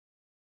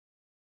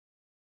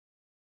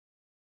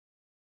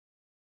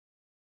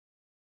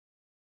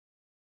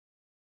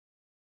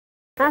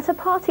At a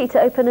party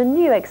to open a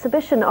new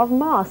exhibition of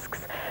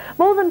masks.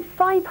 More than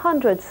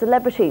 500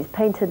 celebrities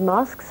painted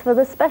masks for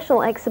the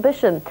special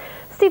exhibition.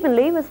 Stephen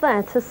Lee was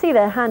there to see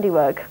their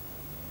handiwork.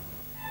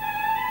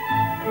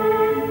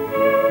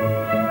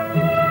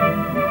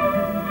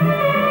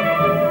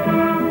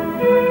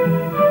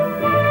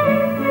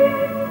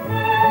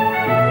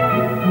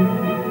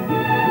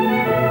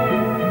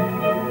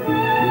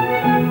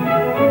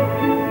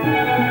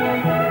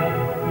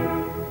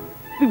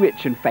 The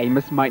rich and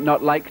famous might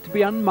not like to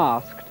be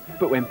unmasked,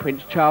 but when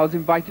Prince Charles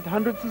invited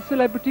hundreds of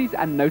celebrities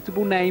and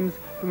notable names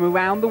from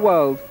around the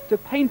world to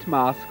paint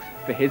masks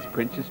for his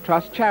Prince's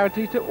Trust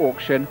charity to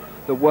auction,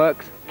 the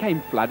works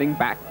came flooding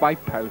back by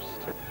post.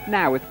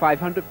 Now with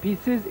 500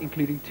 pieces,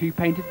 including 2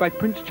 painted by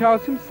Prince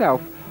Charles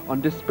himself,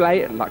 on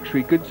display at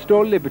luxury goods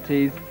store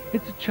Liberty's,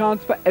 it's a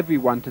chance for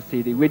everyone to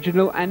see the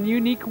original and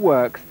unique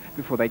works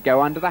before they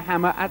go under the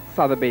hammer at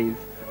Sotheby's,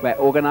 where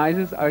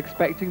organisers are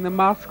expecting the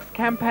Masks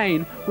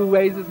campaign will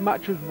raise as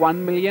much as £1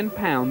 million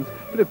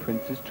for the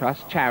Prince's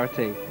Trust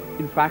charity.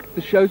 In fact,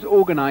 the show's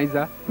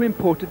organiser, who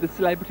imported the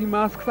celebrity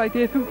masks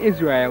idea from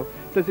Israel,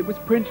 says it was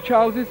Prince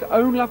Charles's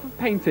own love of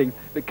painting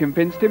that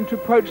convinced him to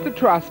approach the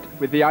Trust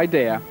with the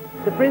idea.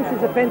 The Prince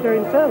is a painter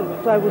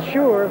himself, so I was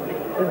sure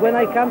that when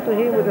I come to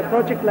him with a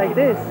project like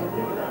this,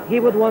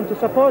 he would want to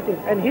support it.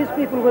 And his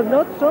people were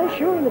not so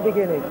sure in the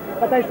beginning,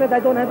 but I said,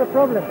 I don't have a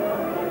problem.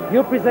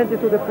 You present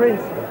it to the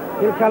Prince.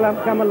 He'll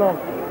come along.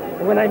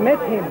 And when I met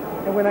him,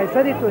 and when I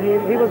said it to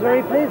him, he was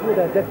very pleased with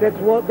that.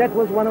 That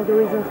was one of the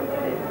reasons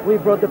we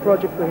brought the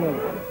project to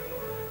him.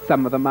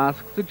 Some of the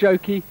masks are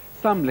jokey,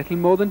 some little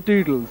more than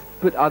doodles,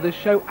 but others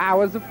show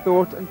hours of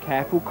thought and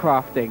careful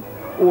crafting.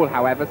 All,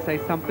 however, say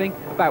something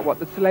about what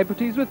the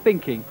celebrities were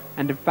thinking,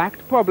 and in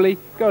fact probably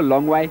go a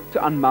long way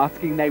to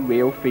unmasking their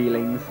real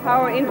feelings.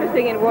 How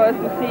interesting it was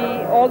to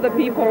see all the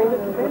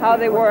people, how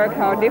they work,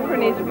 how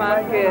different each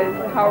mask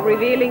is, how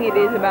revealing it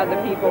is about the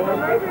people.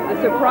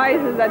 The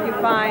surprises that you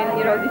find,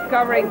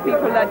 discovering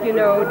people that you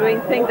know,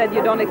 doing things that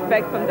you don't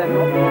expect from them.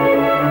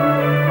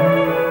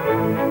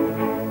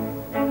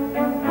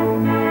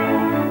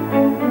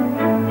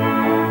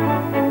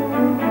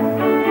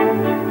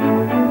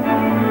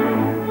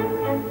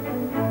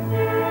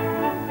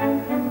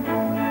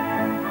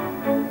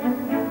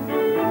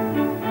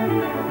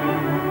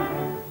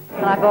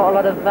 I bought a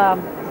lot of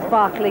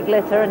sparkly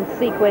glitter and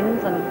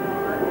sequins and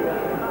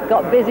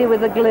got busy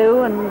with the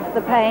glue and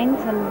the paint,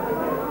 and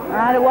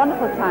I had a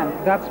wonderful time.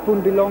 That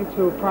spoon belonged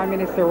to Prime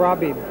Minister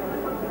Rabin,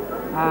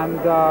 and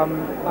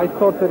I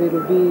thought that it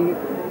would be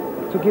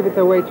to give it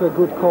away to a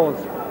good cause.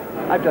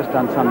 I've just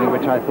done something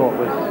which I thought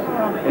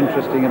was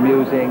interesting,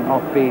 amusing,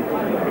 offbeat,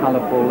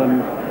 colourful,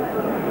 and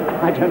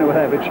I don't know whether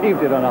I've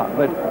achieved it or not,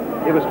 but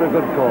it was for a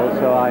good cause,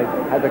 so I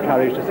had the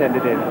courage to send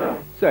it in.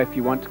 So if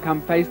you want to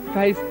come face to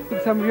face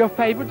with some of your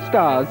favourite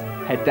stars,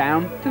 head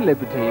down to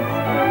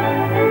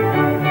Liberty's.